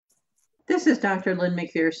This is Dr. Lynn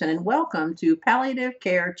McPherson, and welcome to Palliative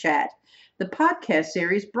Care Chat, the podcast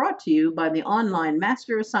series brought to you by the online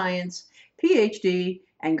Master of Science, PhD,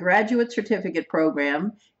 and Graduate Certificate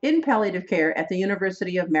program in Palliative Care at the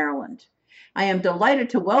University of Maryland. I am delighted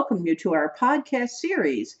to welcome you to our podcast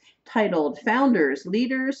series titled Founders,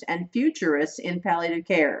 Leaders, and Futurists in Palliative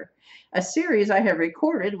Care, a series I have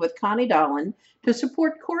recorded with Connie Dolan to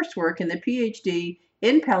support coursework in the PhD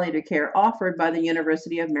in palliative care offered by the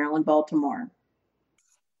University of Maryland, Baltimore.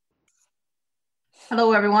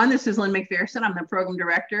 Hello, everyone. This is Lynn McPherson. I'm the program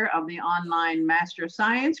director of the online Master of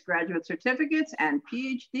Science, Graduate Certificates, and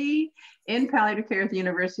PhD in palliative care at the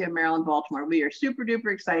University of Maryland, Baltimore. We are super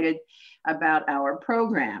duper excited about our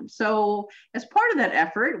program. So as part of that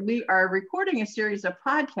effort, we are recording a series of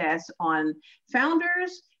podcasts on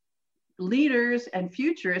founders, leaders, and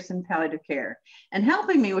futurists in palliative care. And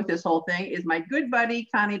helping me with this whole thing is my good buddy,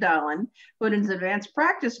 Connie Dolan, who is an advanced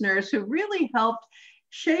practice nurse who really helped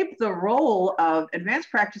shape the role of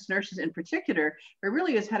advanced practice nurses in particular, but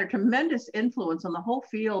really has had a tremendous influence on the whole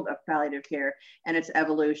field of palliative care and its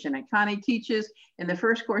evolution. And Connie teaches in the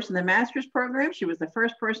first course in the master's program. She was the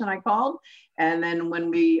first person I called. And then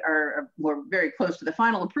when we're very close to the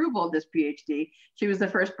final approval of this PhD, she was the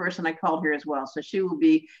first person I called here as well. So she will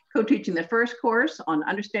be co-teaching the first course on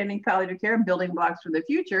understanding palliative care and building blocks for the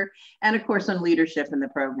future, and of course on leadership in the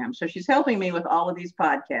program. So she's helping me with all of these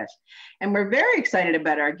podcasts. And we're very excited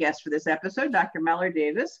about our guest for this episode, Dr. Mellor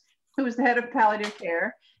Davis, who is the head of palliative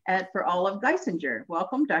care for Olive Geisinger.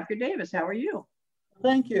 Welcome, Dr. Davis. How are you?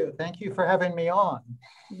 Thank you. Thank you for having me on.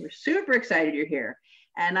 We're super excited you're here.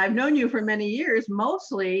 And I've known you for many years,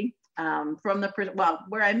 mostly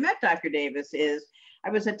where I met Dr. Davis is I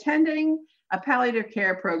was attending a palliative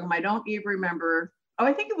care program. I don't even remember. Oh,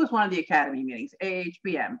 I think it was one of the academy meetings,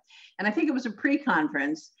 AHPM. And I think it was a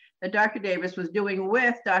pre-conference that Dr. Davis was doing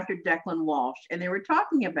with Dr. Declan Walsh. And they were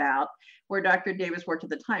talking about where Dr. Davis worked at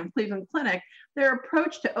the time, Cleveland Clinic, their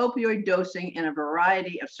approach to opioid dosing in a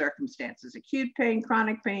variety of circumstances, acute pain,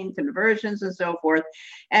 chronic pain, conversions, and so forth.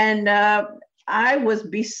 And I was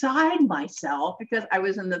beside myself because I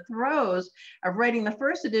was in the throes of writing the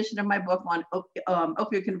first edition of my book on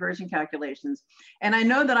opioid conversion calculations. And I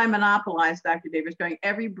know that I monopolized Dr. Davis during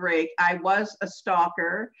every break. I was a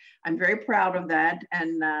stalker. I'm very proud of that.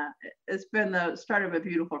 And it's been the start of a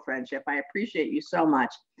beautiful friendship. I appreciate you so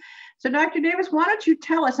much. So Dr. Davis, why don't you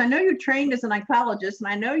tell us, I know you trained as an oncologist, and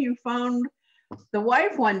I know you phoned the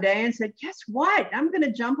wife one day and said, guess what? I'm going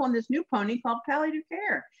to jump on this new pony called palliative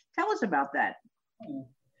care. Tell us about that.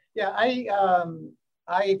 Yeah,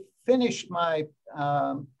 I finished my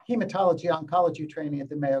hematology oncology training at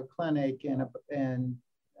the Mayo Clinic in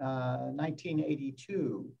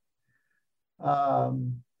 1982.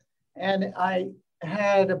 And I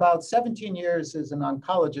had about 17 years as an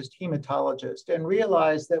oncologist, hematologist, and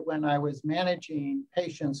realized that when I was managing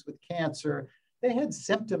patients with cancer, they had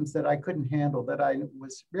symptoms that I couldn't handle, that I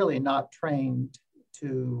was really not trained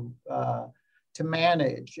to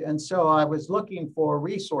manage. And so I was looking for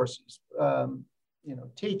resources,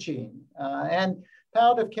 teaching. And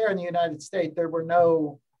palliative care in the United States, there were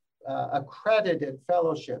no accredited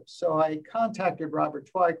fellowships. So I contacted Robert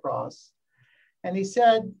Twycross, and he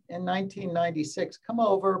said in 1996, come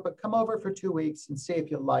over for 2 weeks and see if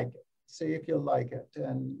you like it.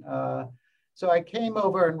 And so I came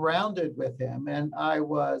over and rounded with him, and I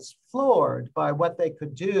was floored by what they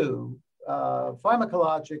could do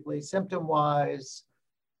pharmacologically, symptom-wise,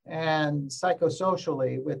 and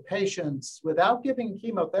psychosocially with patients without giving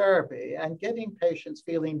chemotherapy and getting patients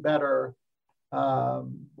feeling better.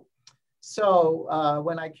 So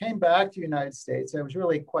when I came back to the United States, I was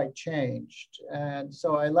really quite changed. And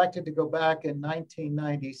so I elected to go back in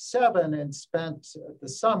 1997 and spent the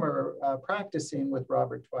summer practicing with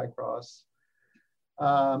Robert Twycross.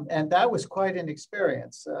 And that was quite an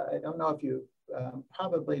experience. I don't know if you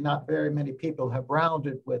probably not very many people have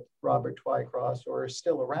rounded with Robert Twycross or are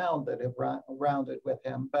still around that have rounded with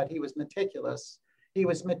him, but he was meticulous. He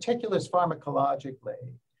was meticulous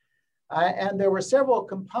pharmacologically. And there were several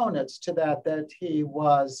components to that he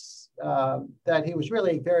was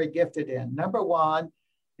really very gifted in. Number one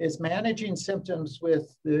is managing symptoms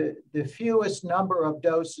with the fewest number of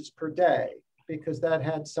doses per day, because that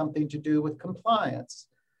had something to do with compliance.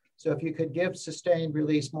 So if you could give sustained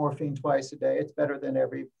release morphine twice a day, it's better than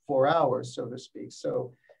every 4 hours, so to speak.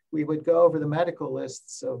 So we would go over the medical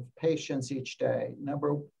lists of patients each day.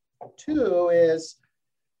 Number two is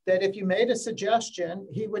that if you made a suggestion,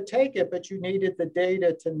 he would take it, but you needed the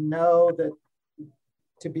data to know that,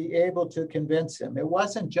 to be able to convince him. It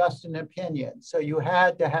wasn't just an opinion. So you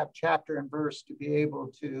had to have chapter and verse to be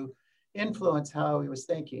able to influence how he was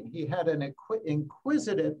thinking. He had an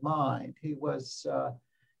inquisitive mind. He was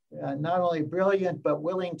not only brilliant, but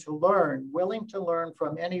willing to learn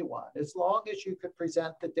from anyone, as long as you could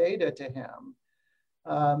present the data to him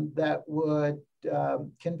that would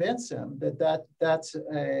convince him that's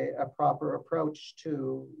a proper approach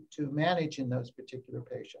to managing those particular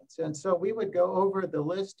patients. And so we would go over the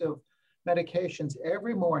list of medications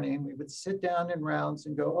every morning. We would sit down in rounds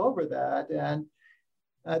and go over that. And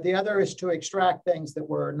the other is to extract things that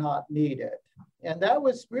were not needed. And that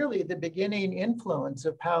was really the beginning influence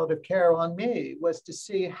of palliative care on me, was to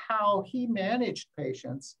see how he managed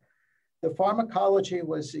patients. The pharmacology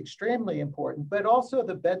was extremely important, but also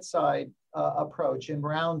the bedside approach in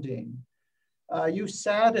rounding. You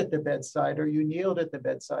sat at the bedside or you kneeled at the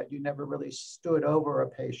bedside. You never really stood over a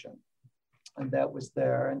patient, and that was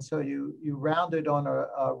there. And so you rounded on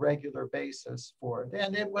a regular basis for it.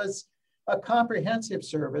 And it was a comprehensive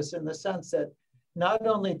service in the sense that not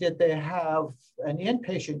only did they have an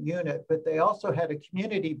inpatient unit, but they also had a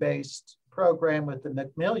community-based program with the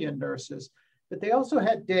Macmillan nurses, but they also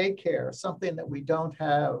had daycare, something that we don't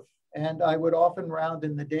have. And I would often round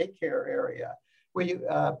in the daycare area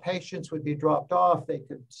where patients would be dropped off, they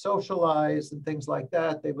could socialize and things like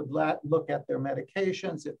that. They would look at their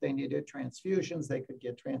medications. If they needed transfusions, they could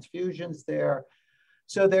get transfusions there.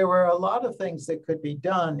 So there were a lot of things that could be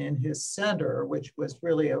done in his center, which was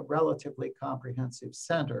really a relatively comprehensive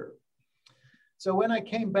center. So when I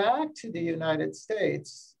came back to the United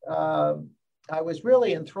States, I was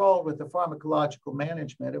really enthralled with the pharmacological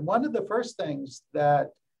management. And one of the first things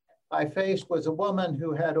that I faced was a woman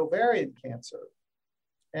who had ovarian cancer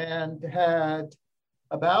and had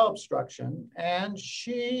a bowel obstruction, and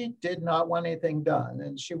she did not want anything done.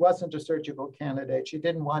 And she wasn't a surgical candidate. She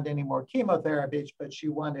didn't want any more chemotherapy, but she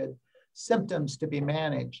wanted symptoms to be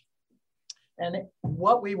managed. And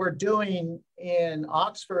what we were doing in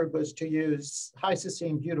Oxford was to use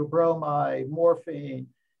hisocine butabromide, morphine,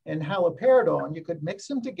 and haloperidol. You could mix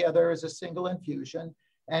them together as a single infusion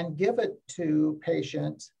and give it to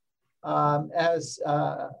patients as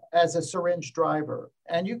a syringe driver.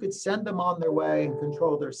 And you could send them on their way and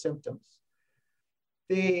control their symptoms.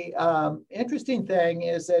 The interesting thing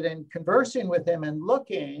is that in conversing with him and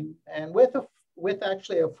looking, and with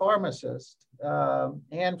actually a pharmacist,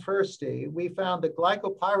 Ann Fursty, we found that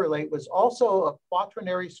glycopyrrolate was also a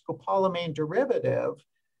quaternary scopolamine derivative.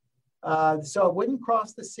 So it wouldn't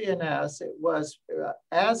cross the CNS. It was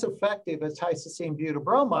as effective as hisocine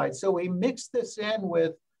butabromide. So we mixed this in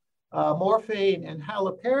with morphine and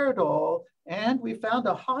haloperidol, and we found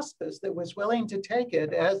a hospice that was willing to take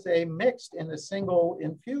it as a mixed in a single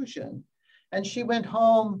infusion. And she went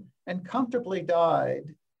home and comfortably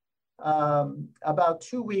died about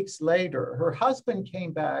 2 weeks later. Her husband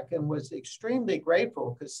came back and was extremely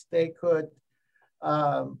grateful because they could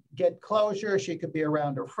get closure. She could be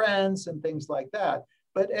around her friends and things like that.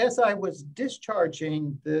 But as I was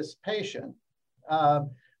discharging this patient,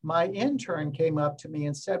 my intern came up to me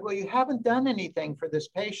and said, well, you haven't done anything for this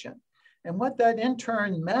patient. And what that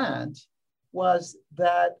intern meant was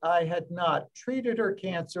that I had not treated her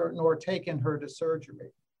cancer nor taken her to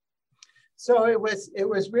surgery. So it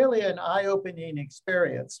was really an eye-opening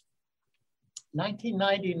experience.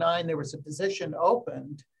 1999, there was a position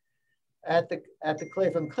opened at the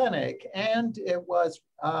Cleveland Clinic, and it was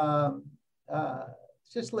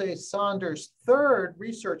Cicely Saunders' third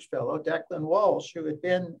research fellow, Declan Walsh, who had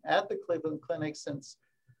been at the Cleveland Clinic since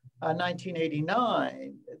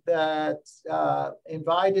 1989, that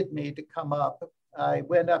invited me to come up. I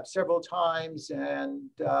went up several times and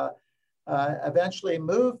eventually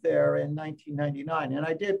moved there in 1999. And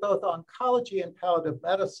I did both oncology and palliative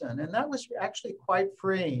medicine. And that was actually quite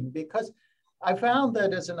freeing because I found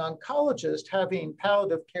that as an oncologist, having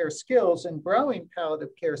palliative care skills and growing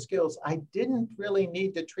palliative care skills, I didn't really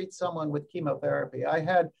need to treat someone with chemotherapy. I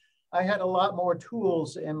had a lot more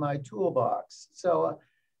tools in my toolbox. So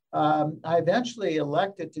I eventually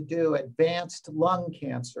elected to do advanced lung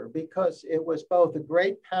cancer because it was both a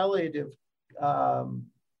great palliative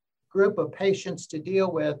group of patients to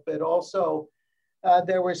deal with, but also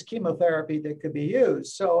there was chemotherapy that could be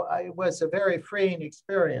used. So it was a very freeing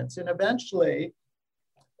experience. And eventually,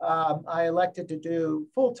 I elected to do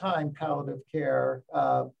full-time palliative care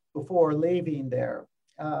before leaving there.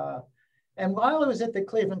 And while I was at the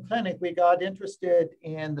Cleveland Clinic, we got interested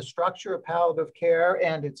in the structure of palliative care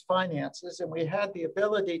and its finances. And we had the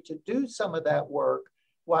ability to do some of that work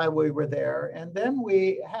while we were there. And then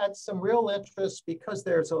we had some real interest because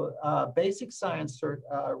there's a basic science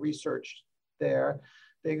research there.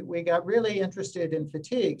 We got really interested in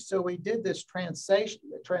fatigue. So we did this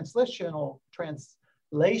translational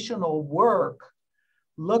translational work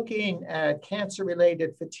looking at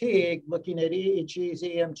cancer-related fatigue, looking at EEGs,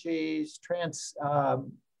 EMGs,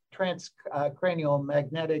 transcranial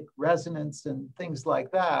magnetic resonance and things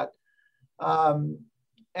like that.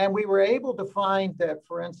 And we were able to find that,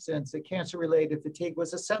 for instance, that cancer-related fatigue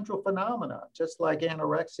was a central phenomena, just like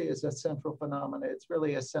anorexia is a central phenomena. It's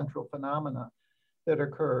really a central phenomena that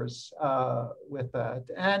occurs with that.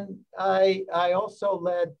 And I also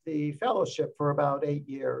led the fellowship for about 8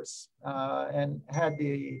 years and had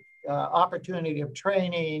the opportunity of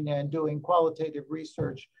training and doing qualitative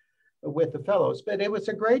research with the fellows. But it was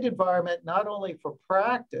a great environment, not only for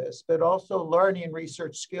practice, but also learning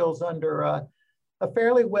research skills under a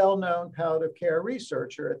fairly well-known palliative care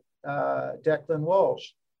researcher, Declan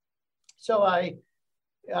Walsh. So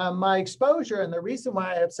my exposure, and the reason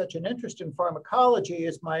why I have such an interest in pharmacology,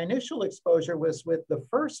 is my initial exposure was with the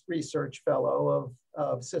first research fellow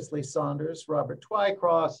of Cicely Saunders, Robert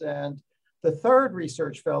Twycross, and the third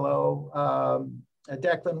research fellow,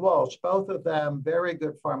 Declan Walsh. Both of them very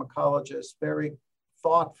good pharmacologists, very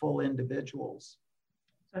thoughtful individuals.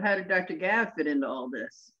 So how did Dr. Gav fit into all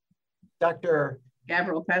this? Dr.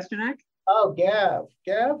 Gavril Pasternak? Oh, Gav.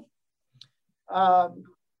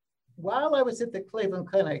 While I was at the Cleveland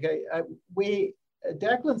Clinic,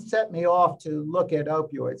 Declan set me off to look at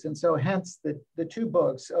opioids. And so hence the two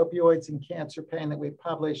books, Opioids and Cancer Pain, that we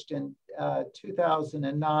published in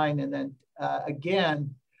 2009, and then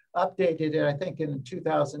again, updated it, I think, in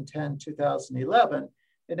 2010, 2011.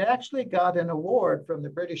 It actually got an award from the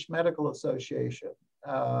British Medical Association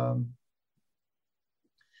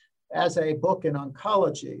as a book in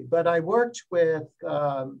oncology. But I worked with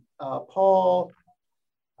Paul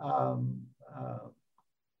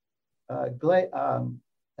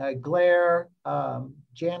Glare,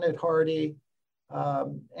 Janet Hardy,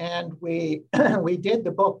 and we we did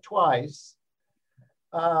the book twice.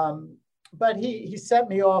 But he set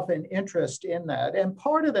me off an interest in that. And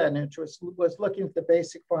part of that interest was looking at the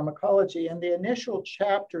basic pharmacology, and the initial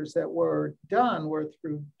chapters that were done were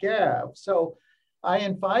through Gav. So I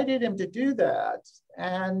invited him to do that.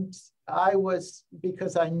 And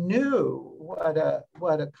because I knew what a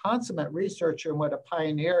consummate researcher and what a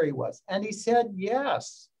pioneer he was. And he said,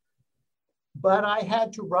 yes, but I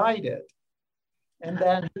had to write it. And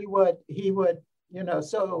then he would, he would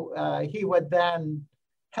then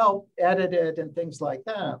help edit it and things like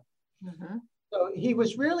that. Mm-hmm. So he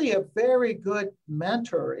was really a very good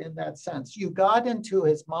mentor in that sense. You got into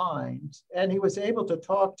his mind and he was able to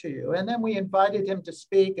talk to you. And then we invited him to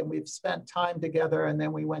speak, and we've spent time together. And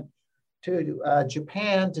then we went to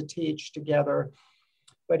Japan to teach together.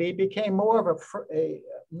 But he became more of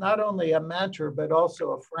not only a mentor, but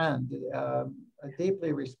also a friend, a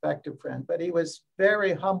deeply respected friend. But he was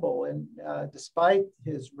very humble, and despite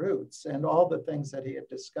his roots and all the things that he had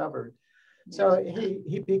discovered. So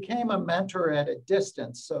he became a mentor at a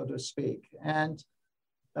distance, so to speak. And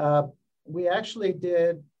we actually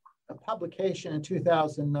did a publication in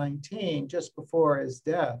 2019, just before his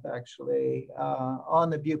death, actually, on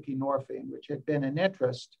the buprenorphine, which had been an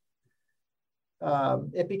interest.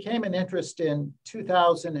 It became an interest in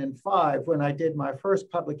 2005 when I did my first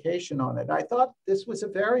publication on it. I thought this was a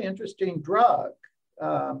very interesting drug.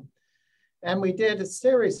 And we did a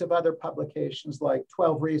series of other publications like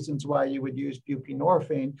 12 Reasons Why You Would Use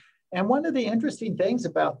Buprenorphine. And one of the interesting things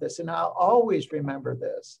about this, and I'll always remember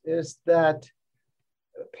this, is that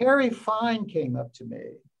Perry Fine came up to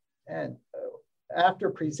me, and after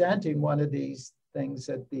presenting one of these things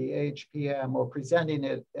at the AHPM or presenting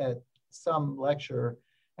it at some lecture,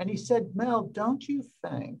 and he said, Mel, don't you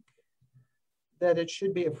think that it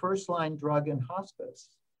should be a first-line drug in hospice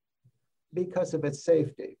because of its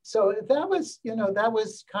safety? So that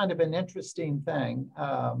was kind of an interesting thing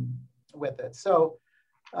with it. So,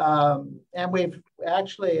 and we've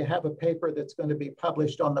actually have a paper that's going to be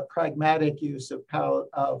published on the pragmatic use of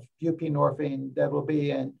buprenorphine that will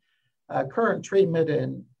be in current treatment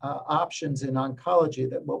and options in oncology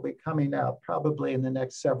that will be coming out probably in the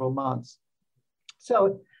next several months.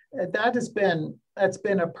 So that's been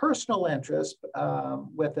a personal interest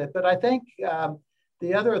with it. But I think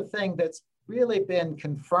the other thing that's really been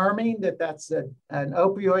confirming that that's an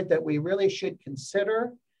opioid that we really should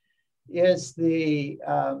consider is the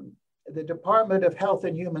Department of Health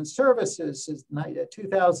and Human Services'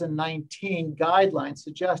 2019 guidelines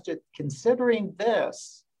suggested considering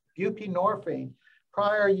this, buprenorphine,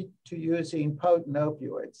 prior to using potent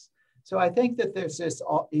opioids. So I think that there's this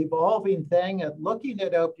evolving thing of looking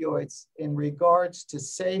at opioids in regards to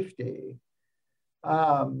safety,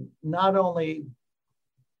 not only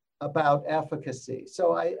about efficacy.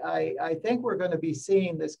 So I think we're going to be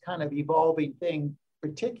seeing this kind of evolving thing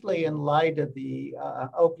particularly in light of the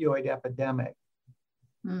opioid epidemic.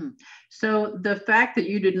 So the fact that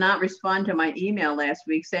you did not respond to my email last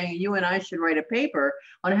week saying you and I should write a paper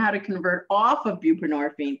on how to convert off of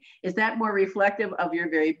buprenorphine, is that more reflective of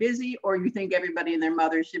you're very busy, or you think everybody and their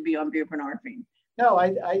mother should be on buprenorphine? No,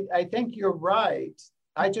 I think you're right.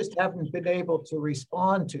 I just haven't been able to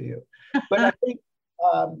respond to you. But I think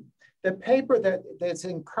the paper that's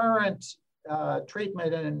in current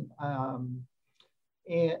treatment and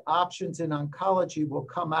in options in oncology will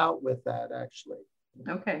come out with that, actually.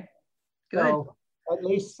 Okay, good. So at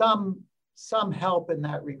least some help in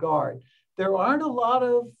that regard. There aren't a lot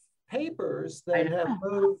of papers that have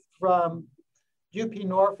moved from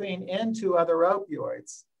buprenorphine into other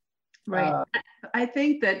opioids. Right. I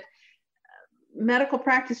think that medical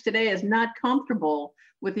practice today is not comfortable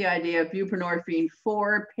with the idea of buprenorphine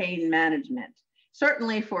for pain management,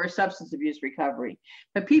 certainly for substance abuse recovery,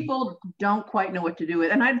 but people don't quite know what to do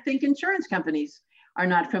with it. And I think insurance companies are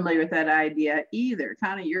not familiar with that idea either.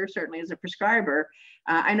 Connie, you're certainly as a prescriber.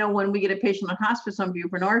 I know when we get a patient on hospice on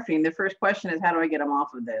buprenorphine, the first question is, how do I get them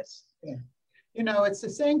off of this? Yeah. You know, it's the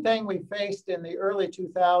same thing we faced in the early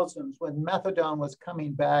 2000s when methadone was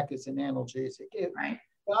coming back as an analgesic. It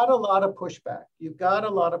got a lot of pushback. You got a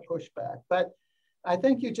lot of pushback, but I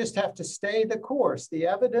think you just have to stay the course. The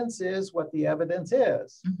evidence is what the evidence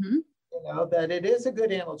is. You know, that it is a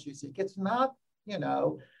good analgesic. It's not, you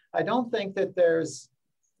know, I don't think that there's,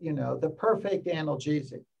 you know, the perfect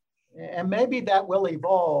analgesic. And maybe that will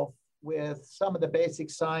evolve with some of the basic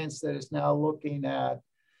science that is now looking at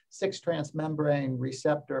 6-transmembrane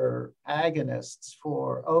receptor agonists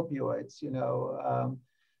for opioids, you know.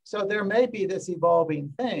 So there may be this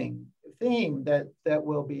evolving theme that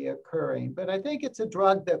will be occurring. But I think it's a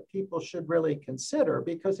drug that people should really consider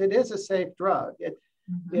because it is a safe drug.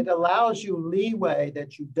 It allows you leeway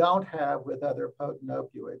that you don't have with other potent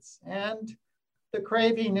opioids, and the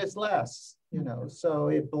craving is less, you know. So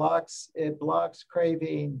it blocks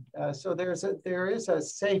craving. So there is a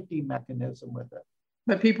safety mechanism with it.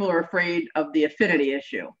 But people are afraid of the affinity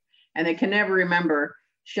issue, and they can never remember: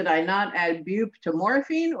 should I not add bup to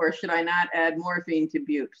morphine, or should I not add morphine to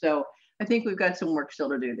bup? So I think we've got some work still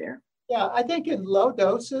to do there. Yeah, I think in low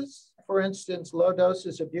doses, for instance, low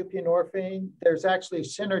doses of buprenorphine, there's actually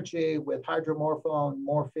synergy with hydromorphone,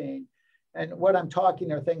 morphine. And what I'm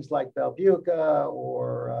talking are things like Belbuca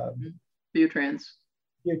or Butrans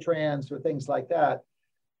or things like that.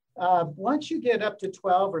 Once you get up to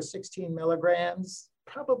 12 or 16 milligrams,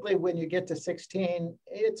 probably when you get to 16,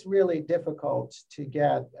 it's really difficult to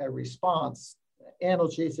get a response,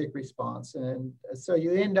 analgesic response. And so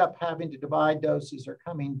you end up having to divide doses or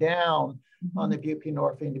coming down on the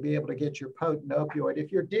buprenorphine to be able to get your potent opioid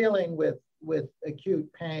if you're dealing with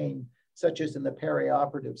acute pain, such as in the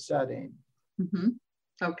perioperative setting.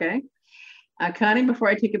 Okay. Connie, before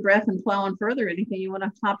I take a breath and plow on further, anything you want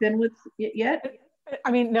to hop in with yet?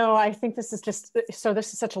 I mean, no, I think this is just, so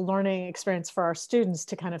this is such a learning experience for our students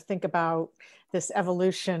to kind of think about this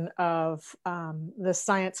evolution of the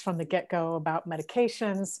science from the get-go about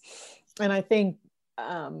medications. And I think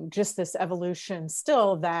just this evolution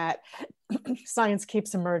still that science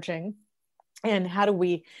keeps emerging. And how do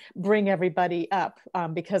we bring everybody up?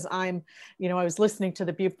 Because I'm, you know, I was listening to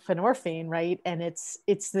the buprenorphine, right? And it's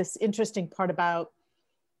this interesting part about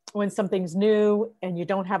when something's new and you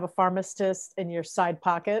don't have a pharmacist in your side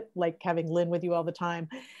pocket, like having Lynn with you all the time,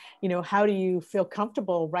 you know, how do you feel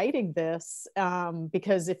comfortable writing this?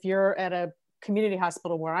 Because if you're at a community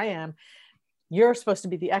hospital where I am, you're supposed to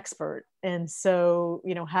be the expert. And so,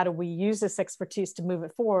 you know, how do we use this expertise to move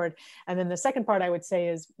it forward? And then the second part I would say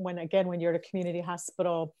is when you're at a community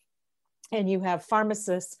hospital and you have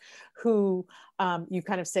pharmacists who you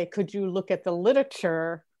kind of say, could you look at the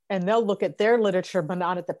literature? And they'll look at their literature, but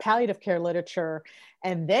not at the palliative care literature.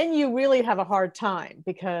 And then you really have a hard time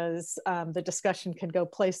because the discussion can go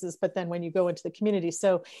places, but then when you go into the community.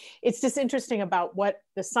 So it's just interesting about what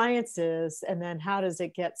the science is, and then how does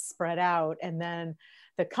it get spread out, and then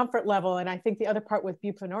the comfort level. And I think the other part with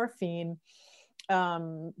buprenorphine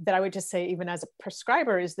that I would just say, even as a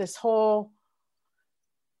prescriber, is this whole,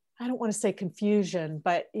 I don't want to say confusion,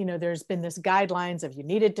 but you know, there's been this guidelines of you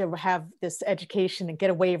needed to have this education and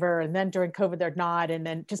get a waiver, and then during COVID they're not, and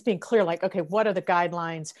then just being clear, like, okay, what are the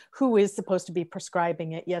guidelines? Who is supposed to be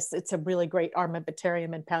prescribing it? Yes, it's a really great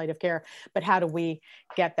armamentarium in palliative care, but how do we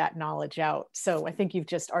get that knowledge out? So I think you've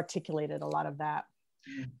just articulated a lot of that.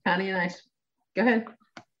 Connie, nice. Go ahead.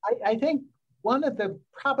 I think one of the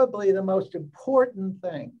probably the most important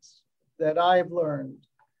things that I've learned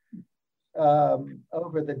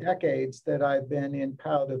over the decades that I've been in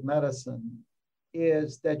palliative medicine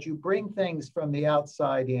is that you bring things from the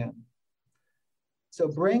outside in. So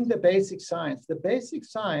bring the basic science. The basic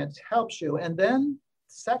science helps you. And then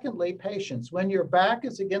secondly, patience. When your back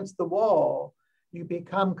is against the wall, you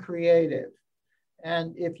become creative.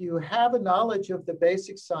 And if you have a knowledge of the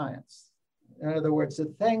basic science, in other words, the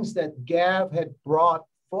things that Gav had brought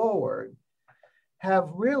forward have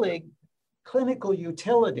really clinical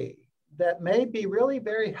utility that may be really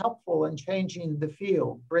very helpful in changing the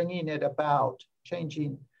field, bringing it about,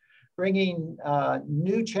 bringing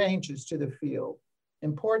new changes to the field,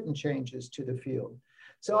 important changes to the field.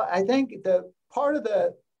 So I think the part of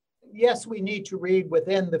the, yes, we need to read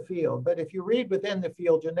within the field, but if you read within the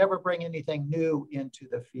field, you'll never bring anything new into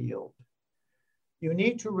the field. You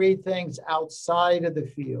need to read things outside of the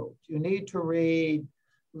field. You need to read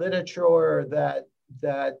literature that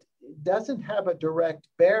doesn't have a direct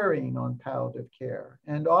bearing on palliative care.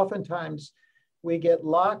 And oftentimes we get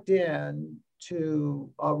locked in to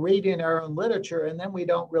reading our own literature, and then we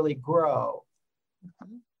don't really grow.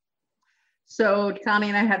 So Connie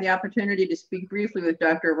and I had the opportunity to speak briefly with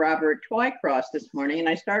Dr. Robert Twycross this morning, and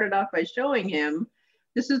I started off by showing him,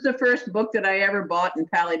 this is the first book that I ever bought in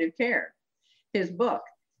palliative care, his book.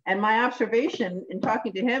 And my observation in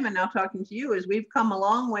talking to him and now talking to you is we've come a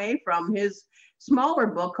long way from his smaller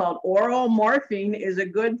book called Oral Morphine is a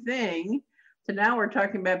Good Thing to now we're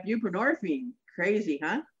talking about buprenorphine. Crazy,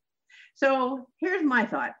 huh? So here's my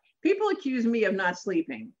thought. People accuse me of not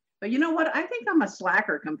sleeping. But you know what? I think I'm a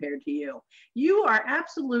slacker compared to you. You are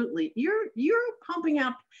absolutely, you're pumping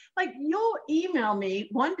out, like you'll email me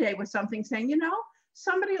one day with something saying, you know,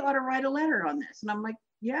 somebody ought to write a letter on this. And I'm like,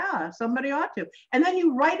 yeah, somebody ought to. And then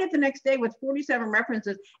you write it the next day with 47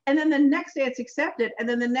 references. And then the next day it's accepted. And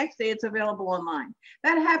then the next day it's available online.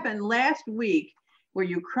 That happened last week where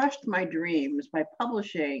you crushed my dreams by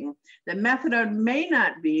publishing that methadone may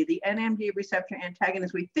not be the NMDA receptor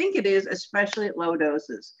antagonist we think it is, especially at low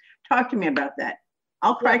doses. Talk to me about that.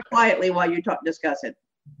 I'll cry quietly while you discuss it.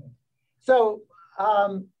 So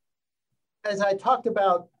as I talked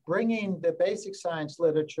about bringing the basic science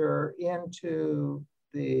literature into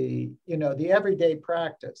the, the everyday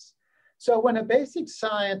practice. So when a basic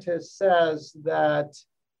scientist says that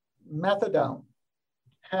methadone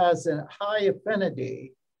has a high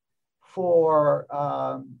affinity for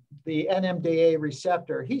the NMDA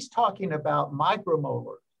receptor, he's talking about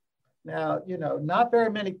micromolar. Now, not very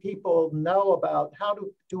many people know about how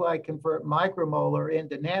do I convert micromolar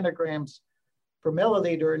into nanograms per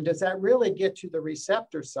milliliter, and does that really get to the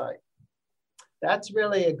receptor site? That's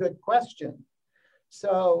really a good question.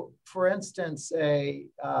 So, for instance, 1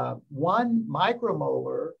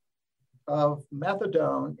 micromolar of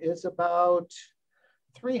methadone is about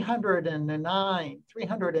 309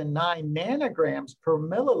 nanograms per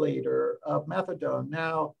milliliter of methadone.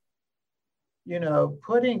 Now,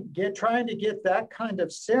 trying to get that kind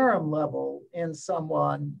of serum level in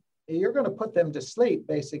someone, you're going to put them to sleep,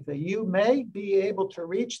 basically. You may be able to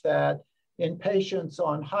reach that in patients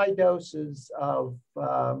on high doses of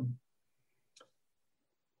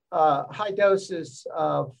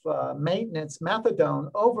maintenance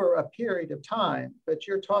methadone over a period of time, but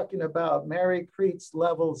you're talking about Mary Crete's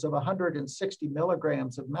levels of 160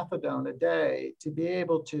 milligrams of methadone a day to be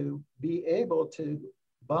able to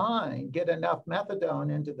get enough methadone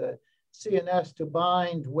into the CNS to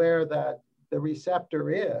bind where the receptor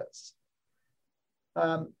is.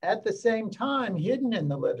 At the same time, hidden in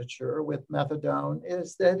the literature with methadone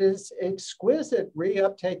is that it's exquisite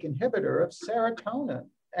reuptake inhibitor of serotonin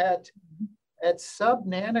at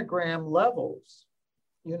sub-nanogram levels,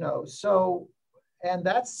 and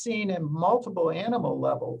that's seen in multiple animal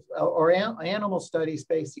levels or animal studies,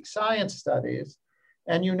 basic science studies.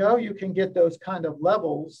 And you can get those kind of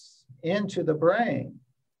levels into the brain.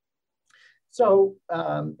 So,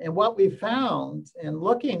 and what we found in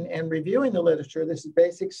looking and reviewing the literature, this is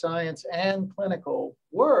basic science and clinical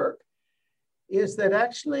work, is that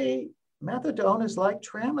actually methadone is like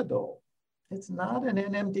tramadol. It's not an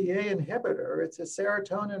NMDA inhibitor, it's a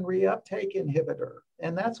serotonin reuptake inhibitor.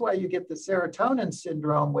 And that's why you get the serotonin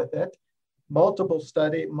syndrome with it, multiple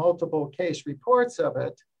case reports of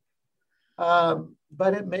it.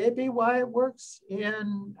 But it may be why it works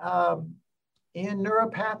in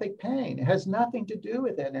neuropathic pain. It has nothing to do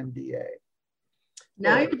with NMDA.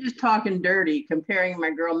 Now you're just talking dirty, comparing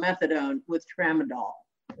my girl methadone with tramadol.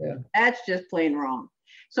 Yeah. That's just plain wrong.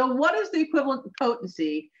 So what is the equivalent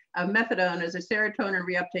potency of methadone as a serotonin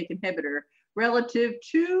reuptake inhibitor relative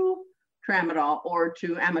to tramadol or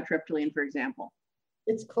to amitriptyline, for example?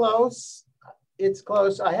 It's close. It's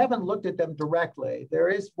close. I haven't looked at them directly. There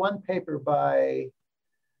is one paper by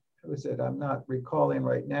who is it? I'm not recalling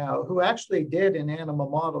right now, who actually did in animal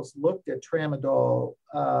models, looked at tramadol,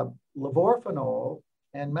 levorphanol,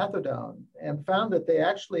 and methadone, and found that they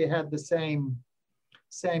actually had the same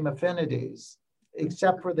affinities,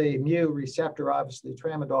 except for the mu receptor. Obviously,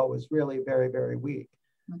 tramadol was really very, very weak.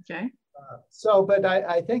 Okay. But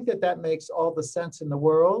I think that makes all the sense in the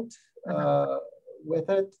world with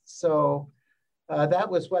it. So that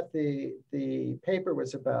was what the paper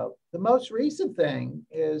was about. The most recent thing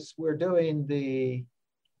is we're doing the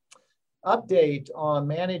update on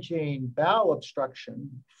managing bowel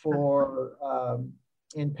obstruction for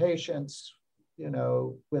in patients,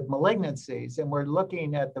 with malignancies, and we're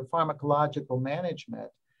looking at the pharmacological management.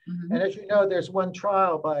 Mm-hmm. And as you know, there's one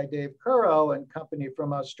trial by Dave Currow and company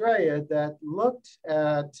from Australia that looked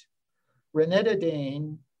at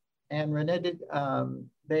ranitidine and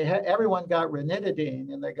everyone got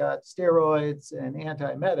ranitidine, and they got steroids and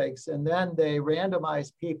antiemetics, and then they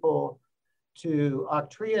randomized people to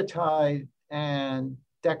octreotide and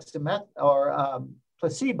dexamet or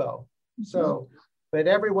placebo. Mm-hmm. So, but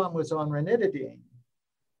everyone was on ranitidine.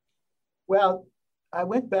 Well, I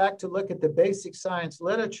went back to look at the basic science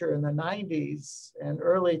literature in the 90s and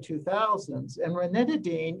early 2000s, and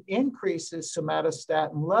ranitidine increases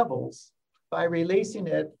somatostatin levels by releasing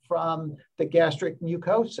it from the gastric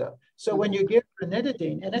mucosa. So when you give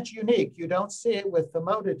ranitidine, and it's unique, you don't see it with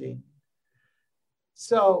famotidine.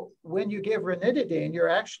 So when you give ranitidine, you're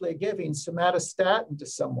actually giving somatostatin to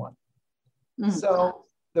someone. Mm-hmm. So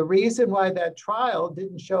the reason why that trial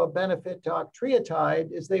didn't show a benefit to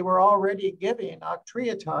octreotide is they were already giving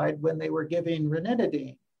octreotide when they were giving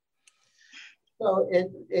ranitidine. So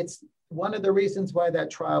it's one of the reasons why that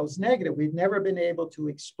trial is negative. We've never been able to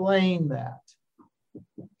explain that.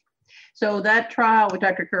 So that trial with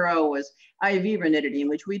Dr. Currow was IV ranitidine,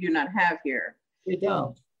 which we do not have here. We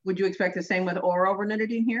don't. Would you expect the same with oral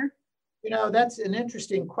ranitidine here? That's an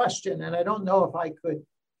interesting question, and I don't know if I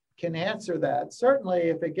can answer that. Certainly,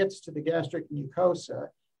 if it gets to the gastric mucosa,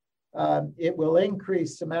 it will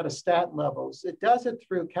increase somatostatin levels. It does it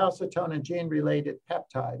through calcitonin gene-related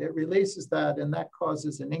peptide. It releases that, and that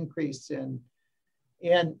causes an increase in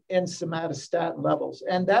somatostatin levels.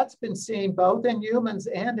 And that's been seen both in humans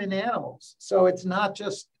and in animals. So it's not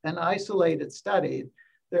just an isolated study.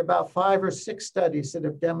 There are about 5 or 6 studies that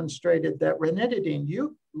have demonstrated that ranitidine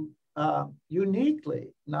uniquely,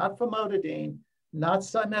 not famotidine, not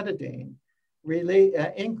cimetidine, really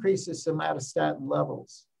increases somatostatin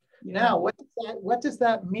levels. Yeah. Now, what does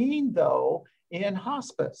that mean, though, in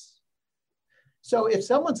hospice? So if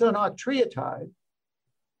someone's on octreotide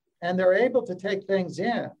and they're able to take things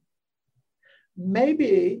in,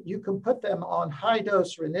 maybe you can put them on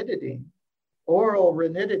high-dose ranitidine, oral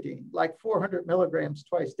ranitidine, like 400 milligrams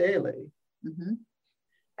twice daily. Mm-hmm.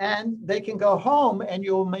 And they can go home and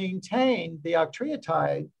you'll maintain the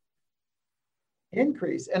octreotide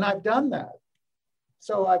increase. And I've done that.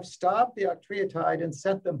 So I've stopped the octreotide and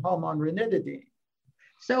sent them home on ranitidine.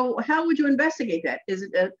 So how would you investigate that? Is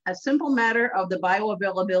it a simple matter of the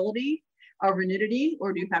bioavailability of ranitidine,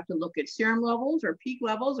 or do you have to look at serum levels or peak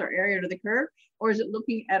levels or area under the curve? Or is it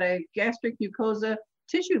looking at a gastric mucosa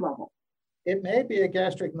tissue level? It may be a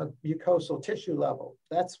gastric mucosal tissue level.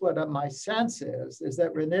 That's what my sense is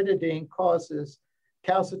that ranitidine causes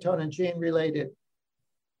calcitonin gene-related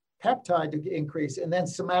peptide to increase, and then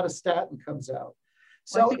somatostatin comes out.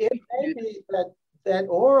 So it may be that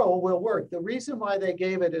oral will work. The reason why they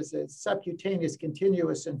gave it as a subcutaneous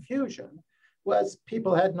continuous infusion was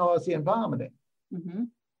people had nausea and vomiting. Mm-hmm.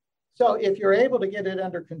 So if you're able to get it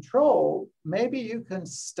under control, maybe you can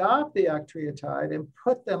stop the octreotide and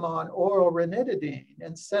put them on oral ranitidine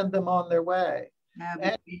and send them on their way.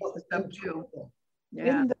 Yeah.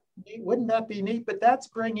 Wouldn't that be neat? But that's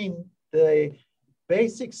bringing the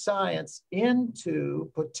basic science into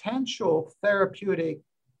potential therapeutic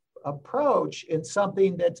approach in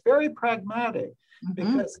something that's very pragmatic, mm-hmm.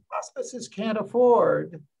 because hospices can't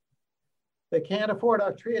afford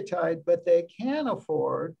octreotide, but they can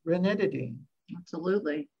afford ranitidine.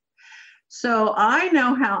 Absolutely. So I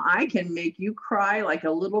know how I can make you cry like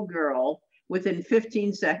a little girl within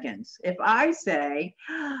 15 seconds. If I say,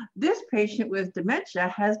 this patient with dementia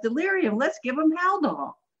has delirium, let's give him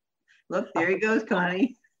Haldol. Look, there he goes,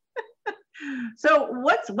 Connie. So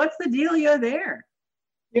what's the dealio there?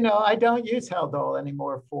 I don't use Haldol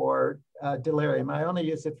anymore for delirium. I only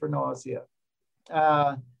use it for nausea.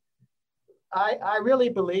 I really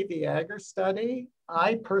believe the Agar study.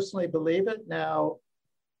 I personally believe it. Now,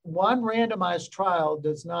 one randomized trial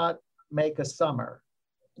does not make a summer,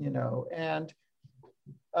 and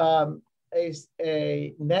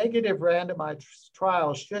a negative randomized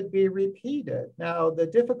trial should be repeated. Now, the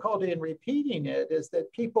difficulty in repeating it is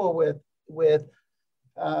that people with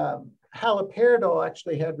haloperidol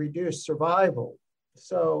actually had reduced survival.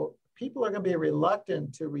 So people are going to be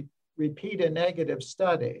reluctant to repeat a negative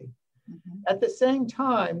study. Mm-hmm. At the same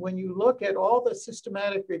time, when you look at all the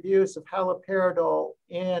systematic reviews of haloperidol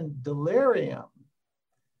in delirium,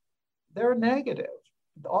 they're negative.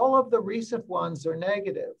 All of the recent ones are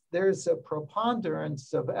negative. There's a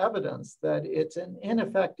preponderance of evidence that it's an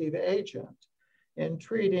ineffective agent in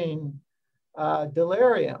treating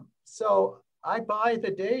delirium. So I buy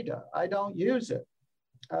the data, I don't use it.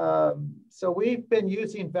 So we've been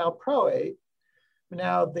using valproate.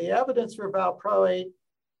 Now the evidence for valproate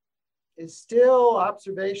is still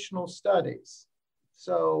observational studies.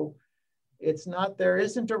 So it's not, there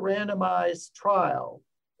isn't a randomized trial.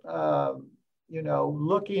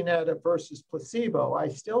 Looking at it versus placebo. I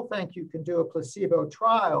still think you can do a placebo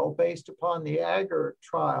trial based upon the Agar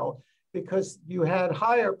trial because you had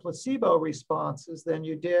higher placebo responses than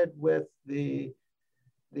you did with the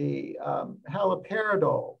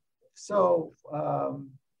haloperidol. So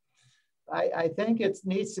I think it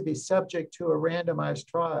needs to be subject to a randomized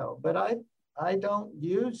trial, but I don't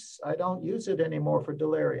use it anymore for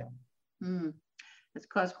delirium. It's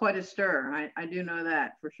caused quite a stir. I do know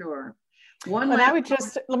that for sure.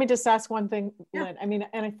 Let me just ask one thing, yeah. Lynn. I mean,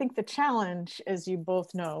 and I think the challenge, as you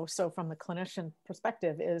both know, so from the clinician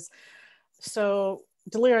perspective is, so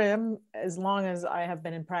delirium, as long as I have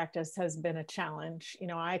been in practice, has been a challenge.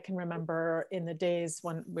 I can remember in the days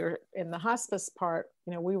when we were in the hospice part,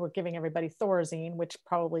 we were giving everybody Thorazine, which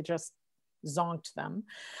probably just zonked them.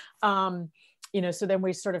 So then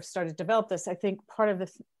we sort of started to develop this. I think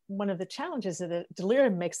one of the challenges is that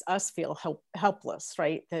delirium makes us feel helpless,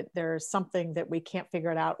 right? That there's something that we can't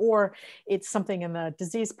figure it out, or it's something in the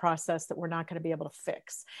disease process that we're not going to be able to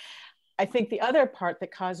fix. I think the other part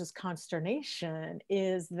that causes consternation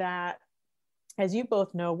is that, as you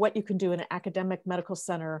both know, what you can do in an academic medical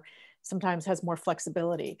center sometimes has more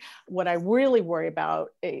flexibility. What I really worry about,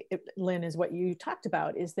 Lynn, is what you talked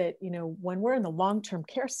about, is that, when we're in the long-term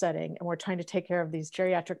care setting and we're trying to take care of these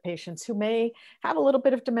geriatric patients who may have a little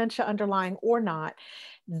bit of dementia underlying or not,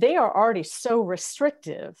 they are already so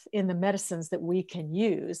restrictive in the medicines that we can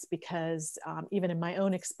use because even in my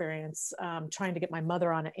own experience, trying to get my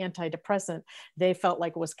mother on an antidepressant, they felt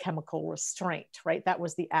like it was chemical restraint, right? That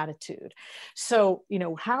was the attitude. So,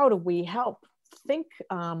 how do we help think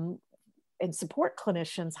and support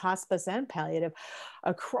clinicians, hospice and palliative,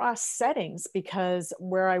 across settings? Because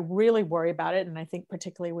where I really worry about it, and I think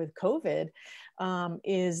particularly with COVID,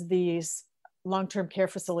 is these long-term care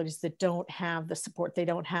facilities that don't have the support. They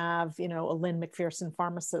don't have, a Lynn McPherson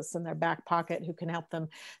pharmacist in their back pocket who can help them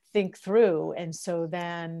think through. And so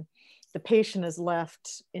then the patient is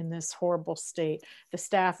left in this horrible state. The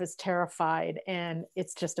staff is terrified, and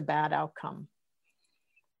it's just a bad outcome.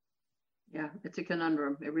 Yeah, it's a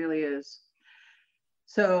conundrum. It really is.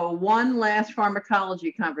 So one last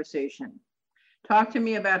pharmacology conversation. Talk to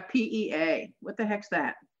me about PEA. What the heck's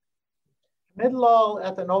that? Midolol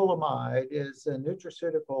ethanolamide is a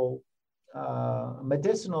nutraceutical,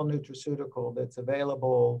 medicinal nutraceutical that's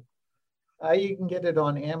available. You can get it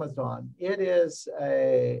on Amazon. It is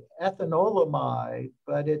a ethanolamide,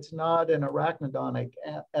 but it's not an arachidonic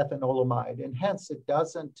ethanolamide, and hence it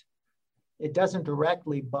doesn't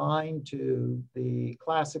directly bind to the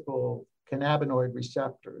classical cannabinoid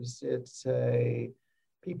receptors. It's a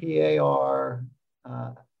PPAR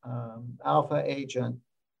alpha agent.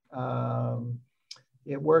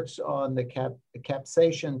 It works on the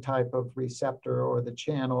capsaicin type of receptor or the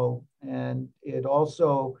channel, and it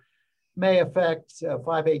also may affect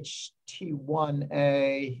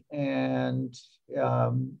 5-HT1A and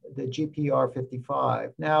the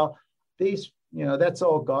GPR55. Now, these, that's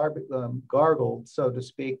all gargled, so to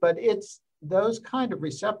speak, but those kind of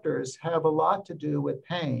receptors have a lot to do with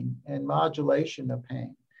pain and modulation of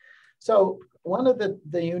pain. So one of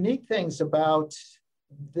the unique things about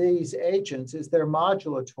these agents is they're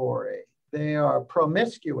modulatory. They are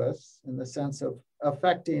promiscuous in the sense of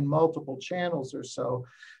affecting multiple channels or so,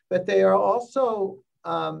 but they are also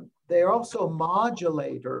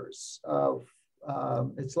modulators of,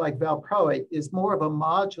 it's like valproate is more of a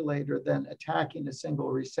modulator than attacking a single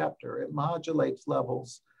receptor. It modulates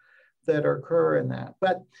levels that occur in that.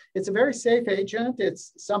 But it's a very safe agent.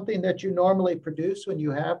 It's something that you normally produce when you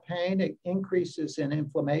have pain. It increases in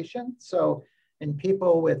inflammation. So in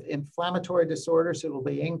people with inflammatory disorders, it will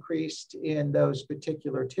be increased in those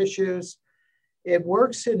particular tissues. It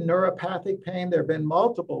works in neuropathic pain. There have been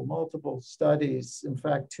multiple studies, in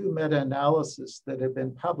fact, 2 meta-analyses that have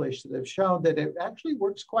been published that have shown that it actually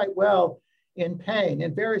works quite well in pain,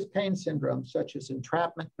 in various pain syndromes, such as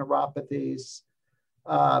entrapment neuropathies,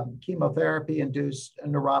 chemotherapy-induced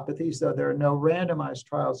neuropathies, though there are no randomized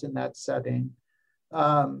trials in that setting.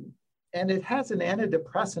 And it has an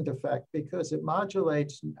antidepressant effect because it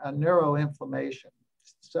modulates a neuroinflammation.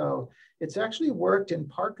 So it's actually worked in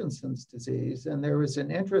Parkinson's disease, and there is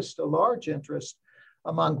an interest, a large interest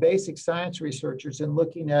among basic science researchers in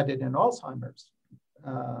looking at it in Alzheimer's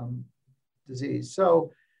disease.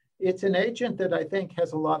 So it's an agent that I think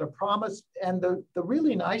has a lot of promise. And the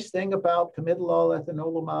really nice thing about comedolol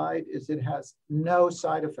ethanolamide is it has no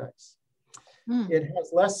side effects. It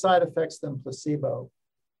has less side effects than placebo.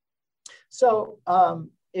 So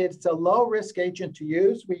it's a low risk agent to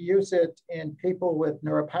use. We use it in people with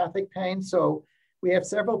neuropathic pain. So we have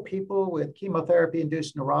several people with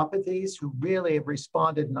chemotherapy-induced neuropathies who really have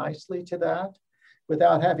responded nicely to that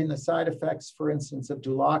without having the side effects, for instance, of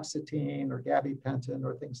duloxetine or gabapentin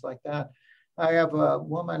or things like that. I have a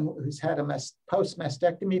woman who's had a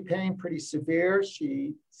post-mastectomy pain, pretty severe.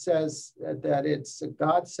 She says that it's a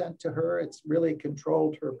godsend to her. It's really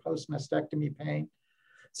controlled her post-mastectomy pain.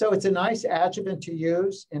 So it's a nice adjuvant to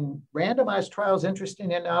use in randomized trials,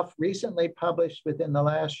 interesting enough, recently published within the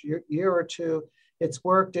last year or two. It's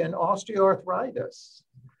worked in osteoarthritis.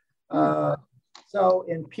 So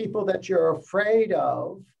in people that you're afraid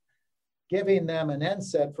of, giving them an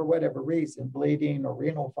NSAID for whatever reason, bleeding or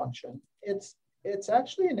renal function, it's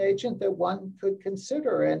actually an agent that one could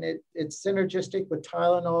consider, and it's synergistic with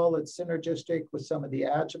Tylenol, it's synergistic with some of the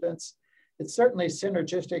adjuvants. It's certainly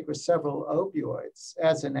synergistic with several opioids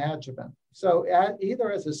as an adjuvant. So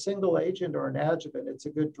either as a single agent or an adjuvant, it's a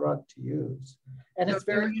good drug to use. And so it's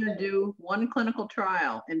very— if you're going to do one clinical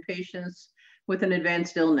trial in patients with an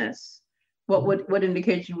advanced illness, what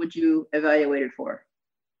indication would you evaluate it for?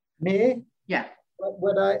 Me? Yeah.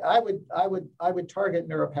 What I would target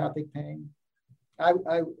neuropathic pain.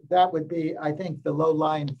 That would be, I think, the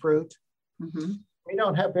low-lying fruit. We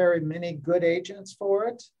don't have very many good agents for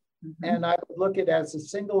it. And I would look at it as a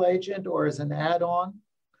single agent or as an add-on.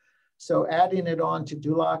 So adding it on to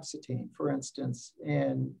duloxetine, for instance,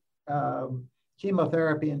 in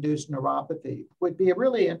chemotherapy-induced neuropathy would be a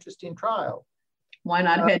really interesting trial. Why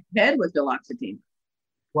not head-to-head with duloxetine?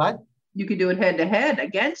 What? You could do it head-to-head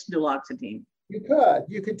against duloxetine. You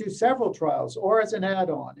could do several trials or as an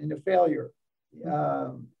add-on in a failure.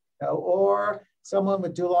 Or someone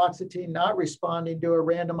with duloxetine not responding to a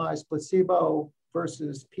randomized placebo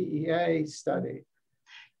versus PEA study.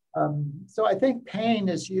 So I think pain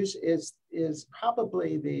is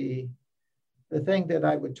probably the thing that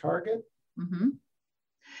I would target.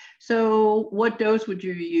 So what dose would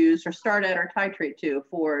you use or start at or titrate to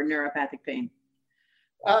for neuropathic pain?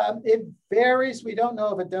 It varies. We don't know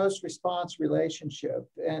of a dose-response relationship,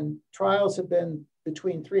 and trials have been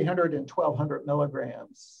between 300 and 1,200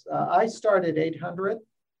 milligrams. I start at 800,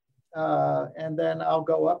 and then I'll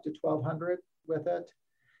go up to 1,200 with it.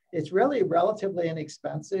 It's really relatively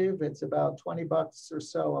inexpensive. It's about 20 bucks or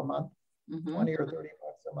so a month, 20 or 30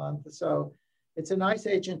 bucks a month. So it's a nice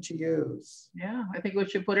agent to use. Yeah, I think we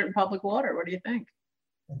should put it in public water. What do you think?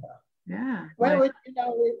 Yeah. Well,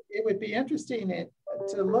 it would be interesting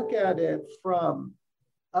to look at it from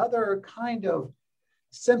other kind of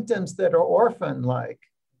symptoms that are orphan-like.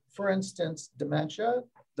 For instance, dementia,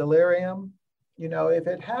 delirium. If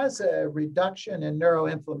it has a reduction in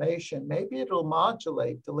neuroinflammation, maybe it'll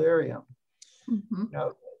modulate delirium.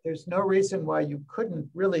 There's no reason why you couldn't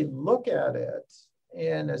really look at it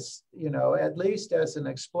in at least as an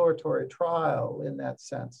exploratory trial in that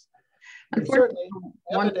sense. There's certainly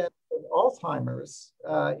evidence of Alzheimer's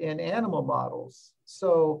in animal models.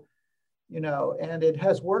 So, and it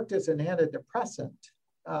has worked as an antidepressant.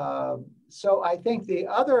 So I think the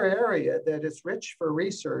other area that is rich for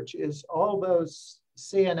research is all those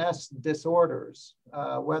CNS disorders,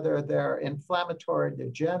 whether they're inflammatory,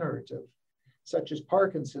 degenerative, such as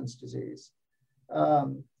Parkinson's disease,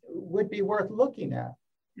 would be worth looking at.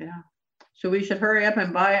 Yeah. So we should hurry up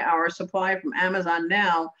and buy our supply from Amazon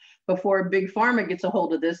now before Big Pharma gets a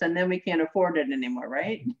hold of this, and then we can't afford it anymore,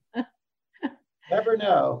 right? Never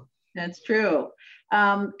know. That's true.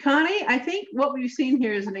 Connie, I think what we've seen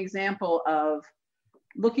here is an example of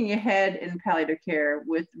looking ahead in palliative care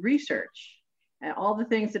with research and all the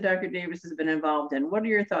things that Dr. Davis has been involved in. What are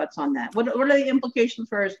your thoughts on that? What are the implications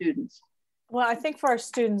for our students? Well, I think for our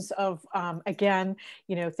students of, again,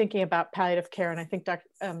 thinking about palliative care, and I think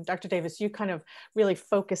Dr. Davis, you kind of really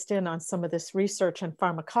focused in on some of this research in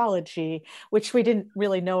pharmacology, which we didn't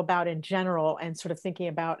really know about in general, and sort of thinking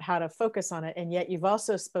about how to focus on it. And yet you've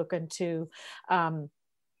also spoken to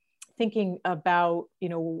thinking about,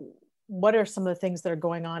 what are some of the things that are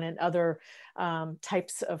going on in other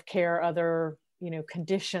types of care, other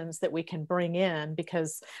conditions that we can bring in,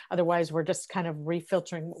 because otherwise we're just kind of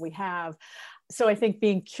refiltering what we have. So I think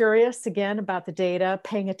being curious again about the data,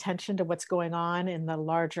 paying attention to what's going on in the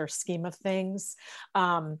larger scheme of things.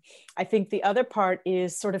 I think the other part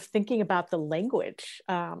is sort of thinking about the language.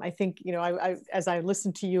 I think, as I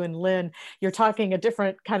listen to you and Lynn, you're talking a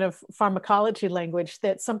different kind of pharmacology language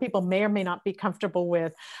that some people may or may not be comfortable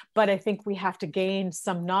with, but I think we have to gain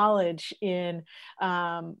some knowledge in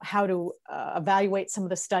how to evaluate some of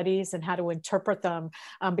the studies and how to interpret them.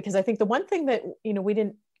 Because I think the one thing that, we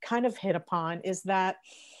didn't kind of hit upon is that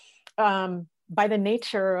by the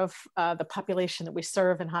nature of the population that we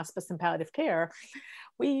serve in hospice and palliative care,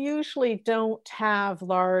 we usually don't have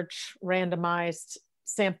large randomized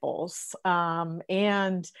samples,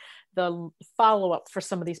 and the follow-up for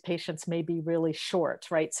some of these patients may be really short,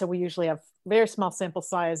 right? So we usually have very small sample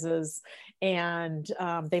sizes, and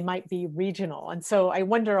they might be regional. And so I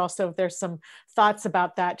wonder also if there's some thoughts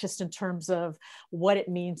about that, just in terms of what it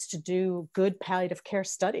means to do good palliative care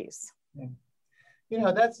studies.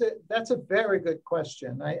 Yeah. That's a very good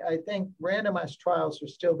question. I think randomized trials are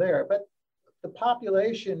still there, but the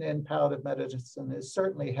population in palliative medicine is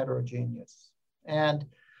certainly heterogeneous. And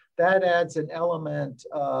that adds an element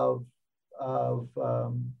of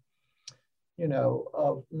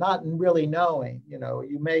not really knowing.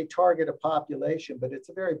 You may target a population, but it's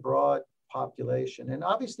a very broad population. And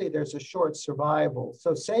obviously there's a short survival.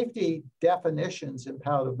 So safety definitions in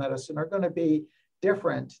palliative medicine are going to be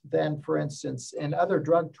different than, for instance, in other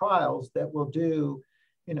drug trials that will do,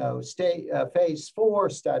 phase 4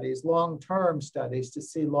 studies, long-term studies to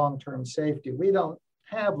see long-term safety. We don't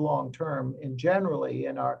have long-term generally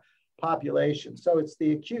in our population. So it's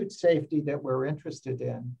the acute safety that we're interested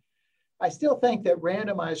in. I still think that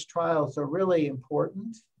randomized trials are really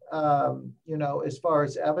important, as far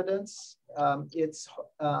as evidence. It's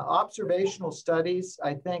observational studies,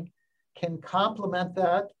 I think, can complement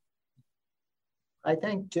that. I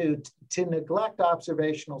think to neglect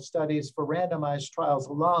observational studies for randomized trials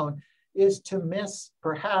alone is to miss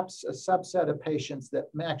perhaps a subset of patients that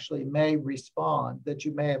actually may respond that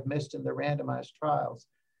you may have missed in the randomized trials.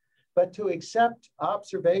 But to accept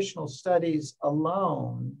observational studies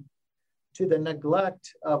alone to the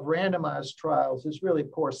neglect of randomized trials is really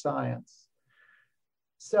poor science.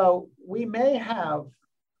 So we may have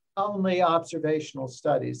only observational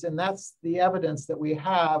studies, and that's the evidence that we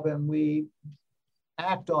have, and we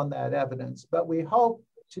act on that evidence. But we hope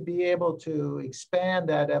to be able to expand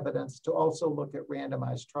that evidence to also look at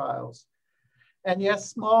randomized trials. And yes,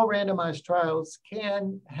 small randomized trials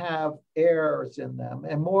can have errors in them,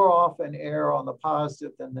 and more often err on the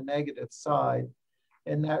positive than the negative side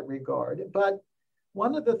in that regard. But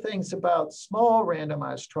one of the things about small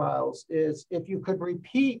randomized trials is if you could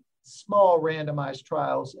repeat small randomized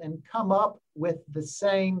trials and come up with the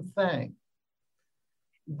same thing,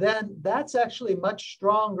 then that's actually much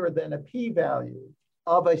stronger than a p-value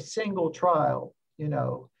of a single trial.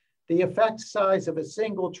 The effect size of a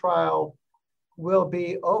single trial will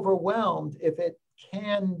be overwhelmed if it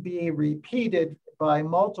can be repeated by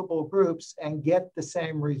multiple groups and get the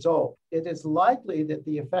same result. It is likely that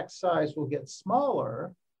the effect size will get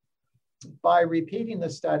smaller by repeating the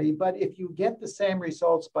study, but if you get the same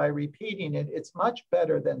results by repeating it, it's much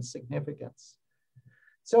better than significance.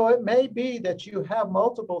 So it may be that you have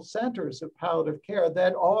multiple centers of palliative care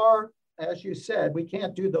that are, as you said, we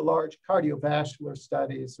can't do the large cardiovascular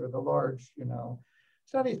studies or the large,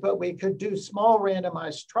 studies, but we could do small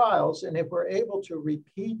randomized trials. And if we're able to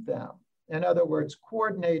repeat them, in other words,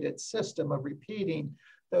 coordinated system of repeating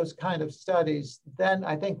those kind of studies, then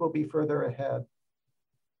I think we'll be further ahead.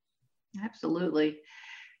 Absolutely.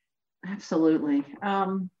 Absolutely.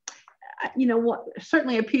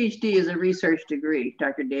 Certainly a PhD is a research degree,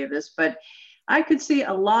 Dr. Davis, but I could see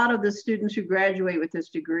a lot of the students who graduate with this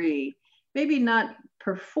degree, maybe not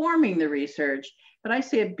performing the research, but I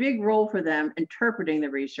see a big role for them interpreting the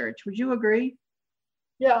research. Would you agree?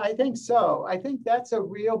 Yeah, I think so. I think that's a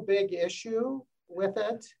real big issue with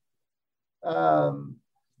it,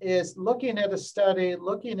 is looking at a study,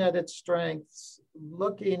 looking at its strengths,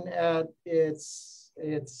 looking at its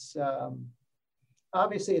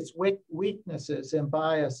obviously its weaknesses and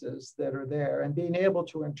biases that are there, and being able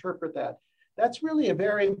to interpret that. That's really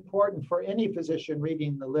very important for any physician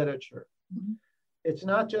reading the literature. It's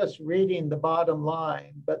not just reading the bottom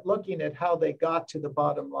line, but looking at how they got to the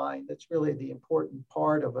bottom line. That's really the important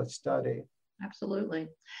part of a study. Absolutely.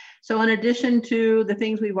 So in addition to the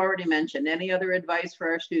things we've already mentioned, any other advice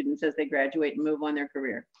for our students as they graduate and move on their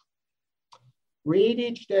career? Read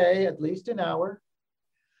each day at least an hour.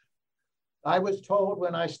 I was told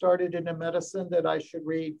when I started into medicine that I should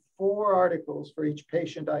read 4 articles for each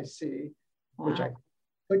patient I see, which I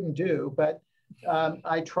couldn't do, but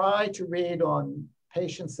I try to read on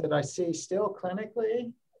patients that I see still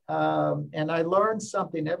clinically, and I learn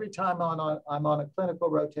something every time I'm on a clinical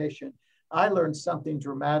rotation. I learn something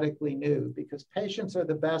dramatically new because patients are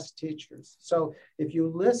the best teachers. So if you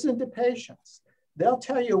listen to patients, they'll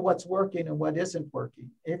tell you what's working and what isn't working.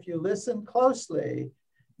 If you listen closely,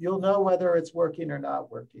 you'll know whether it's working or not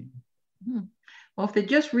working. Well, if they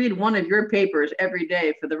just read one of your papers every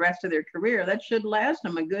day for the rest of their career, that should last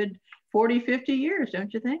them a good 40, 50 years,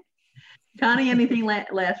 don't you think? Connie, anything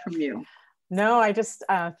last from you? No, I just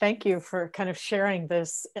thank you for kind of sharing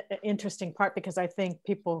this interesting part, because I think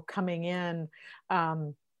people coming in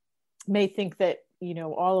may think that, you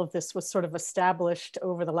know, all of this was sort of established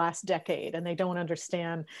over the last decade, and they don't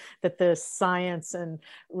understand that the science and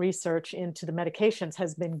research into the medications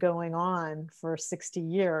has been going on for 60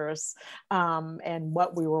 years, and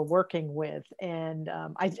what we were working with. And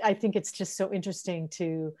I think it's just so interesting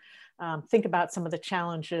to think about some of the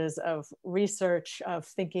challenges of research, of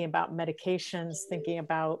thinking about medications, thinking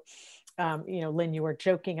about, you know, Lynn, you were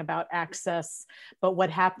joking about access, but what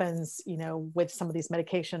happens, you know, with some of these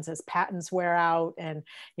medications as patents wear out, and,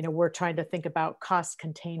 you know, we're trying to think about cost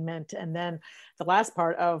containment. And then the last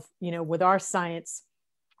part of, you know, with our science,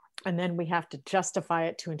 and then we have to justify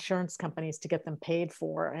it to insurance companies to get them paid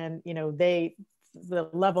for. And, you know, the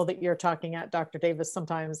level that you're talking at, Dr. Davis,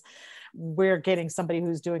 sometimes we're getting somebody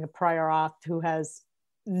who's doing a prior auth who has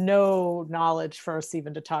no knowledge for us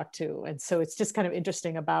even to talk to. And so it's just kind of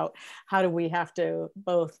interesting about how do we have to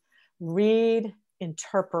both read,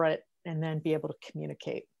 interpret, and then be able to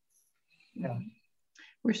communicate. Yeah.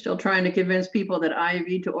 We're still trying to convince people that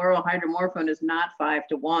IV to oral hydromorphone is not 5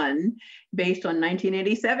 to 1 based on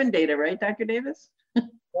 1987 data, right, Dr. Davis?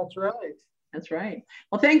 That's right. That's right.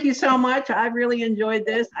 Well, thank you so much. I've really enjoyed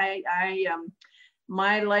this.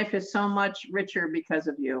 My life is so much richer because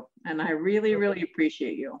of you, and I really, really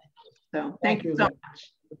appreciate you. So thank you so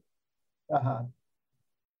much.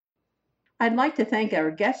 I'd like to thank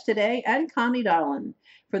our guest today and Connie Dahlin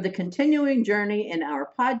for the continuing journey in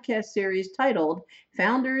our podcast series titled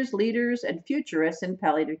Founders, Leaders, and Futurists in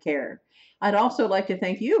Palliative Care. I'd also like to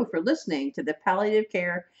thank you for listening to the Palliative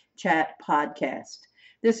Care Chat podcast.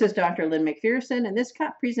 This is Dr. Lynn McPherson, and this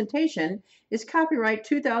presentation is copyright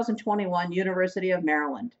 2021 University of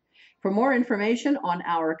Maryland. For more information on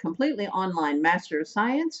our completely online Master of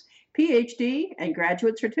Science, PhD, and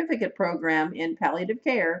graduate certificate program in palliative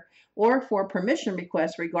care, or for permission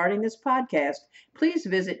requests regarding this podcast, please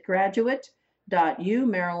visit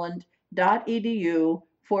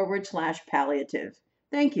graduate.umaryland.edu/palliative.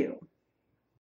 Thank you.